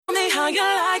you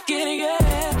like it,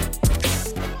 yeah.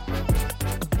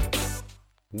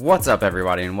 What's up,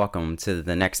 everybody, and welcome to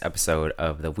the next episode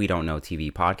of the We Don't Know TV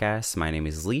podcast. My name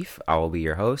is Leaf. I will be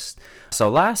your host. So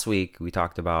last week we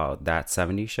talked about That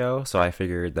 70s Show, so I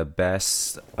figured the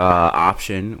best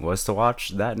option was to watch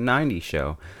That 90s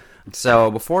Show.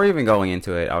 So before even going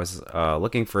into it, I was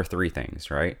looking for three things,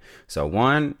 right? So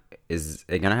one, is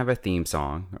it going to have a theme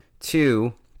song?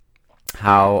 Two,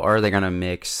 how are they going to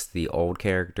mix the old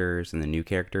characters and the new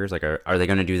characters? Like, are they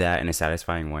going to do that in a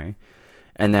satisfying way?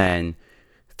 And then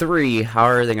three, how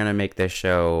are they going to make this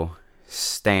show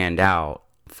stand out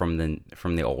from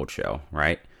the old show,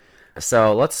 right?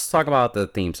 So let's talk about the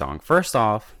theme song. First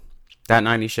off, That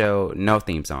 90s Show, no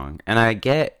theme song. And I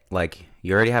get, like,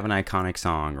 you already have an iconic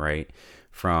song, right,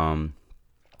 from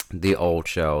the old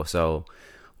show. So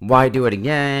why do it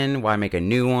again? Why make a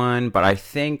new one? But I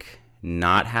think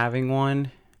not having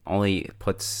one only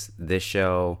puts this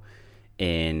show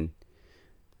in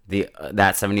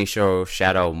that 70s show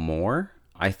shadow more.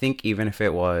 I think even if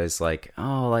it was like,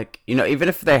 even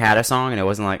if they had a song and it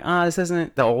wasn't like, this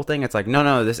isn't the old thing, it's like,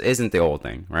 no, this isn't the old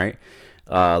thing, right?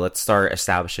 Let's start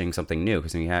establishing something new,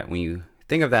 because when you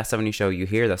think of That 70s Show, you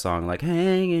hear the song like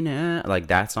hanging out, like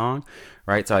that song,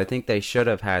 right? So I think they should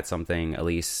have had something at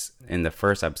least in the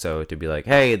first episode to be like,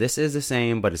 hey, this is the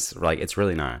same, but it's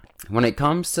really not. When it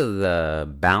comes to the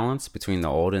balance between the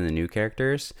old and the new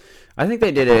characters, I think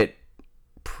they did it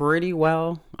pretty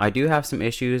well. I do have some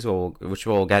issues, which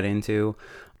we'll get into,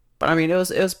 but I mean, it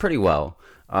was pretty well.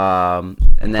 And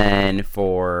then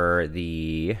for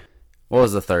what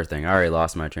was the third thing? I already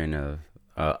lost my train of.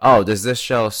 Does this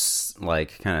show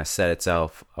like kind of set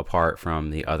itself apart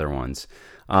from the other ones?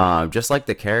 Just like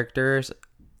the characters,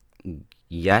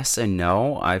 yes and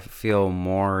no. I feel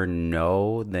more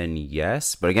no than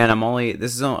yes, but again,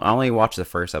 I only watched the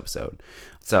first episode,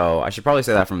 so I should probably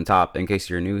say that from the top in case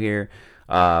you're new here.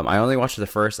 I only watched the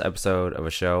first episode of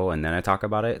a show and then I talk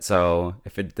about it. So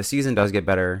if the season does get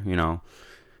better,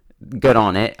 good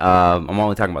on it. I'm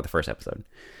only talking about the first episode.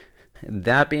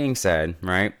 That being said,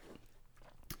 right?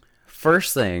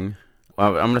 First thing,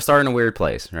 I'm going to start in a weird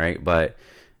place, right? But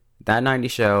That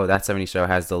 90s Show, That 70s Show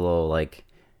has the little like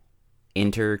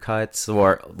intercuts,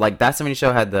 or like That 70s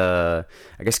Show had the,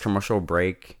 I guess, commercial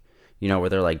break, where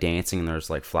they're like dancing and there's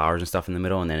like flowers and stuff in the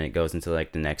middle, and then it goes into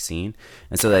like the next scene.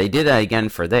 And so they did that again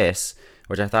for this,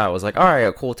 which I thought was like, all right,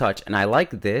 a cool touch. And I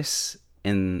like this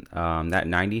in That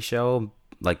 90s Show,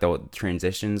 like the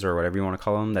transitions or whatever you want to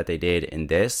call them that they did in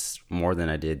this more than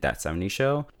I did That 70s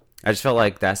Show. I just felt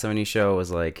like That 70s Show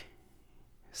was like,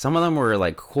 some of them were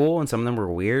like cool and some of them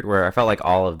were weird, where I felt like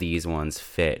all of these ones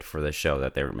fit for the show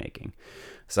that they were making.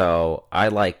 So I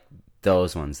like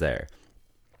those ones there.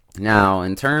 Now,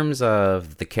 in terms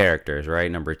of the characters, right,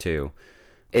 number two,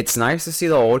 it's nice to see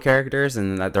the old characters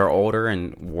and that they're older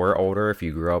and we're older if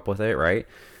you grew up with it, right?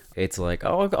 It's like,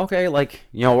 oh, okay, like,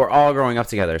 we're all growing up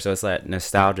together. So it's that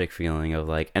nostalgic feeling of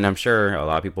like, and I'm sure a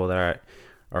lot of people that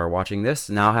are watching this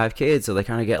now have kids, so they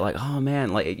kind of get like, oh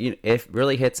man, like it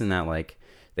really hits in that like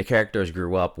the characters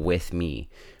grew up with me,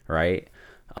 right?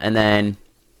 And then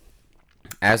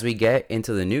as we get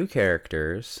into the new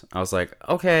characters, I was like,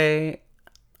 okay,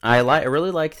 I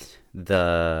really liked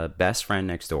the best friend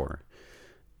next door.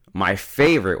 My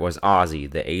favorite was Ozzy,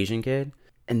 the Asian kid.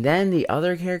 And then the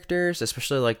other characters,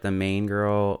 especially like the main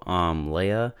girl,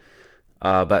 Leia,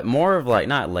 but more of like,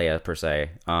 not Leia per se,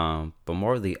 but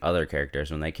more of the other characters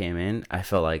when they came in, I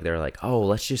felt like they're like, oh,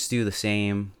 let's just do the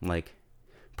same like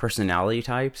personality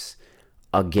types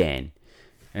again.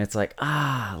 And it's like,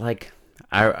 like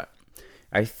I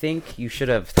think you should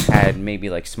have had maybe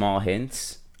like small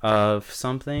hints of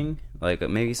something, like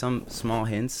maybe some small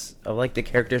hints of like the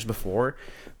characters before,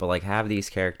 but like have these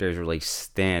characters really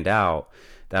stand out.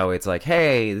 That way it's like,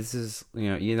 hey, this is,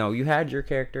 you had your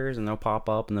characters and they'll pop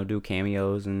up and they'll do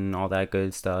cameos and all that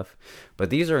good stuff. But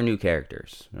these are new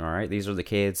characters, all right? These are the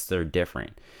kids. They're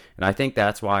different. And I think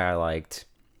that's why I liked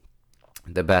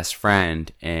the best friend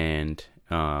and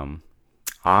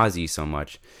Ozzy so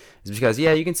much. Is because,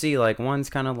 yeah, you can see like one's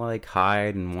kind of like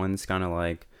Hyde and one's kind of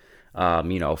like,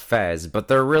 Fez, but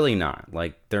they're really not.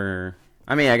 Like I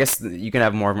guess you can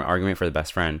have more of an argument for the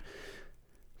best friend.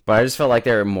 But I just felt like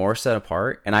they were more set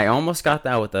apart. And I almost got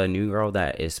that with a new girl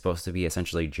that is supposed to be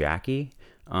essentially Jackie.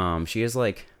 She is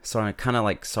like sort of kind of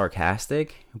like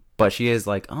sarcastic, but she is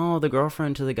like, oh, the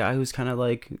girlfriend to the guy who's kind of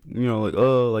like, like,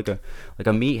 oh, like a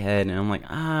meathead. And I'm like,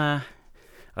 I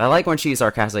like when she's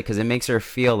sarcastic because it makes her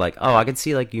feel like, oh, I could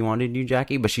see like you wanted to do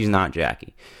Jackie, but she's not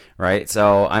Jackie, right?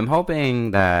 So I'm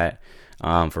hoping that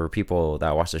for people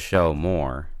that watch the show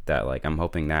more, that like I'm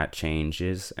hoping that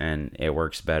changes and it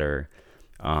works better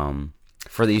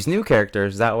for these new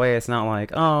characters. That way it's not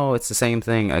like, oh, it's the same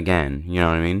thing again. You know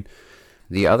what I mean?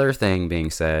 The other thing being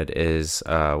said is,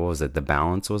 what was it? The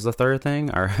balance was the third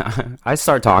thing? Or I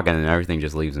start talking and everything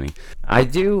just leaves me. I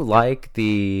do like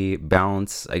the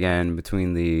balance again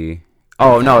between the.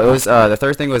 Oh no, it was the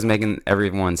third thing was making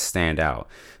everyone stand out.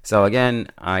 So again,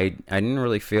 I didn't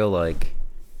really feel like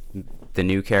the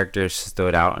new characters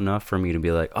stood out enough for me to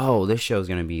be like, oh, this show's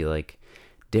gonna be like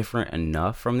different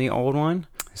enough from the old one.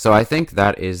 So I think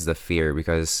that is the fear,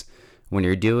 because when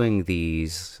you're doing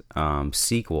these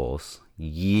sequels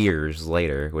years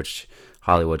later, which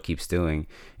Hollywood keeps doing,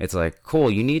 it's like, cool,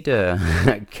 you need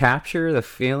to capture the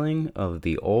feeling of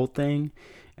the old thing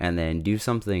and then do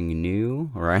something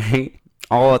new, right?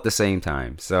 All at the same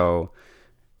time. So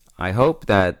I hope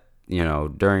that,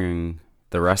 during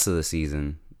the rest of the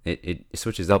season, it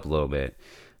switches up a little bit.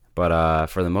 But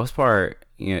for the most part,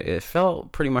 it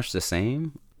felt pretty much the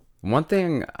same. One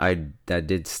thing that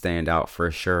did stand out for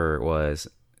sure was,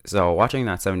 so watching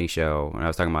that 70 show, when I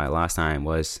was talking about it last time,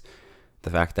 was the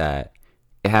fact that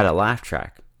it had a laugh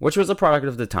track, which was a product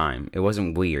of the time. It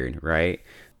wasn't weird, right?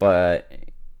 But,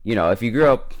 if you grew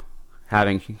up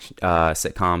having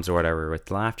sitcoms or whatever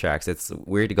with laugh tracks, it's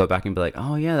weird to go back and be like,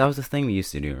 oh yeah, that was the thing we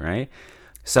used to do, right?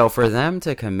 So for them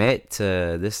to commit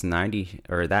to this 90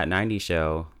 or that 90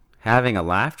 show having a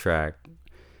laugh track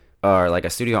or like a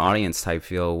studio audience type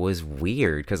feel was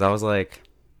weird, because I was like,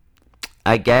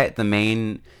 I get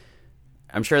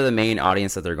I'm sure the main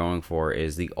audience that they're going for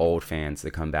is the old fans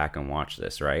that come back and watch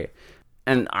this, right?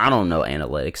 And I don't know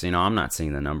analytics, I'm not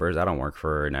seeing the numbers. I don't work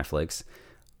for Netflix.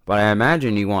 But I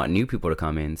imagine you want new people to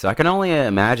come in. So I can only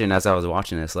imagine, as I was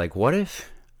watching this, like, what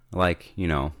if, like,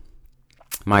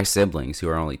 my siblings who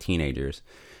are only teenagers,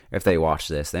 if they watch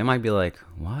this, they might be like,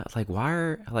 what?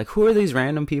 Like, who are these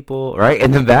random people, right,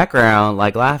 in the background,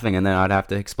 like, laughing? And then I'd have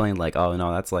to explain, like, oh,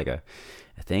 no, that's like a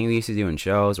thing we used to do in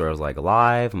shows where it was like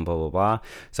live and blah, blah, blah.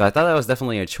 So I thought that was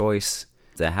definitely a choice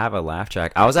to have a laugh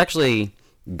track. I was actually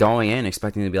going in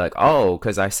expecting to be like, oh,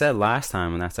 because I said last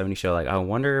time on that 70 show, like, I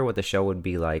wonder what the show would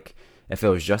be like if it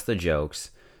was just the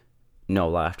jokes, no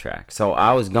laugh track. So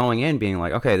I was going in being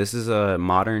like, okay, this is a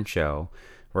modern show.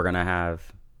 We're going to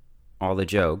have all the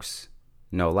jokes,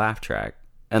 no laugh track.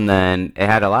 And then it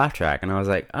had a laugh track, and I was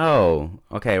like, oh,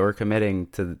 okay, we're committing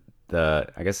to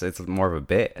I guess it's more of a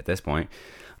bit at this point.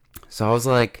 So I was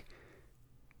like,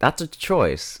 that's a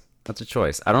choice.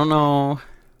 I don't know,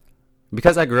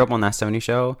 because I grew up on that 70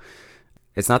 show,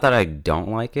 it's not that I don't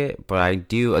like it, but I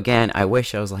do, again, I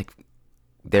wish I was like,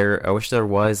 I wish there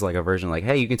was like a version like,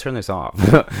 hey, you can turn this off.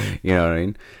 You know what I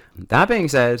mean? That being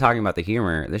said, talking about the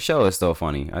humor, the show is still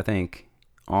funny. I think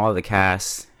all the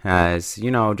cast has,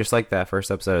 just like that first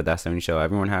episode of that 70 show,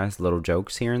 everyone has little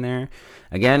jokes here and there.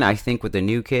 Again, I think with the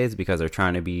new kids, because they're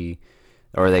trying to be,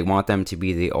 or they want them to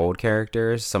be the old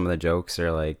characters, some of the jokes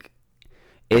are like,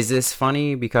 is this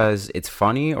funny because it's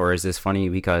funny, or is this funny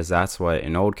because that's what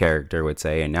an old character would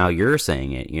say and now you're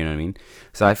saying it, you know what I mean?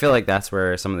 So I feel like that's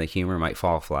where some of the humor might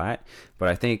fall flat, but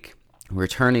I think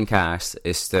returning cast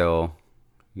is still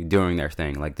doing their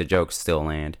thing. Like, the jokes still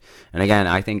land. And again,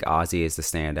 I think Ozzy is the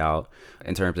standout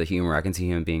in terms of humor. I can see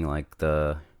him being like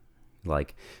the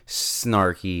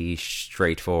snarky,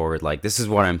 straightforward, like, this is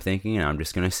what I'm thinking and I'm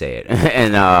just gonna say it.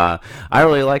 And I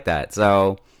really like that.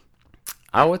 So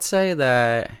I would say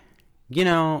that,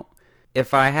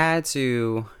 if I had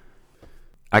to,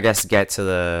 I guess, get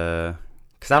to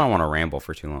because I don't want to ramble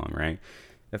for too long, right?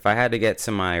 If I had to get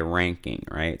to my ranking,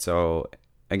 right? So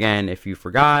again, if you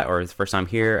forgot or it's the first time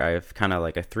here, I have kind of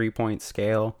like a 3-point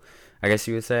scale, I guess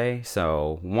you would say.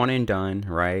 So 1 and done,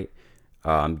 right?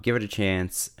 Give it a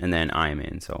chance, and then I'm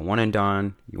in. So 1 and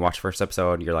done, you watch the first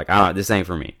episode, you're like, this ain't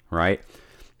for me, right?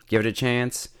 Give it a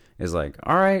chance is like,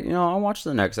 all right, I'll watch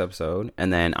the next episode.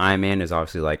 And then I'm in is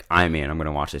obviously like, I'm in, I'm going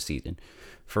to watch this season.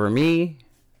 For me,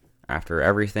 after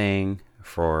everything,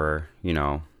 for,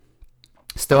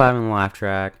 still having a laugh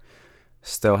track,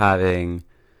 still having,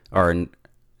 or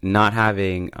not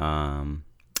having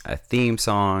a theme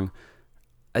song,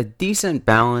 a decent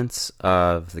balance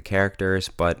of the characters,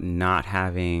 but not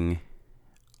having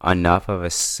enough of a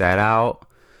set out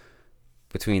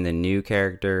between the new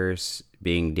characters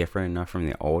being different enough from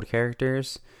the old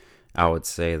characters, I would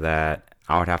say that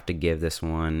I would have to give this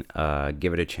one,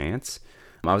 give it a chance.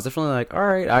 I was definitely like, all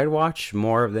right, I'd watch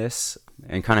more of this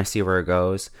and kind of see where it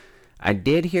goes. I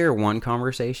did hear one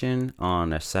conversation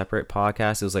on a separate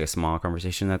podcast. It was like a small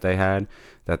conversation that they had,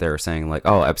 that they were saying like,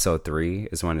 oh, episode 3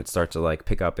 is when it starts to like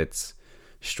pick up its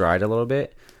stride a little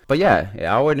bit. But yeah,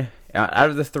 I would, out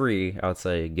of the 3, I would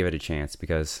say give it a chance,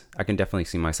 because I can definitely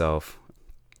see myself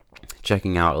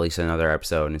checking out at least another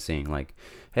episode and seeing like,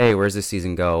 hey, where's this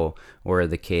season go? Where are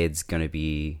the kids gonna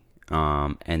be?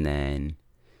 And then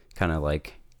kind of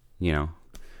like,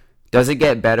 does it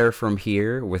get better from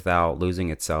here without losing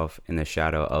itself in the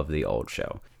shadow of the old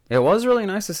show? It was really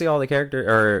nice to see all the characters,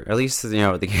 or at least,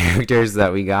 the characters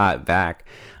that we got back.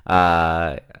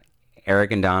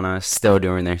 Eric and Donna still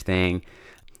doing their thing.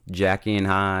 Jackie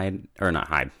and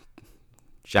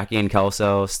Jackie and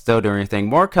Kelso still doing their thing.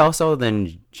 More Kelso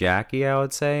than Jackie, I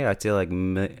would say. I feel like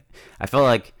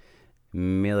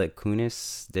Mila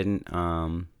Kunis didn't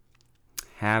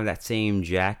have that same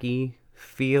Jackie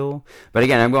feel. But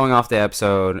again, I'm going off the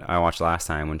episode I watched last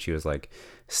time when she was like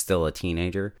still a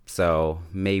teenager. So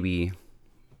maybe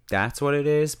that's what it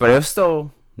is. But it was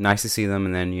still nice to see them.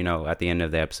 And then, at the end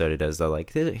of the episode, it does the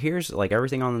like, here's like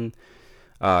everything on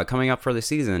coming up for the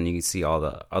season. You can see all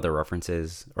the other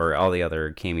references or all the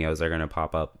other cameos that are going to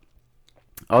pop up.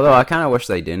 Although I kind of wish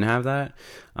they didn't have that.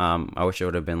 I wish it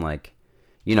would have been like,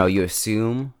 you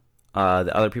assume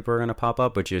the other people are going to pop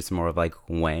up, which is more of like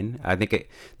when. I think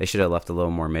they should have left a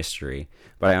little more mystery.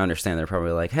 But I understand they're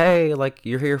probably like, hey, like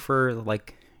you're here for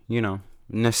like,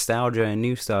 nostalgia and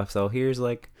new stuff. So here's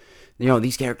like,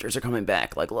 these characters are coming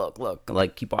back. Like, look,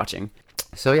 like keep watching.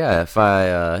 So yeah, if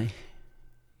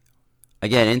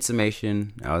again, in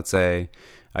summation, I would say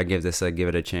I give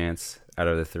it a chance out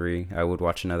of the 3. I would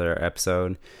watch another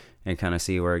episode and kind of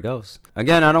see where it goes.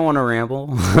 Again, I don't want to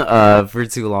ramble for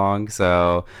too long,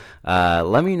 so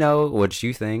let me know what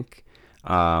you think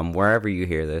wherever you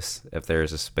hear this. If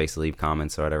there's a space to leave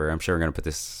comments or whatever, I'm sure we're going to put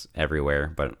this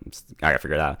everywhere, but I got to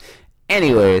figure it out.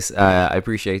 Anyways, I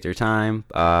appreciate your time.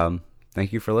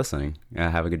 Thank you for listening.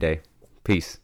 Have a good day. Peace.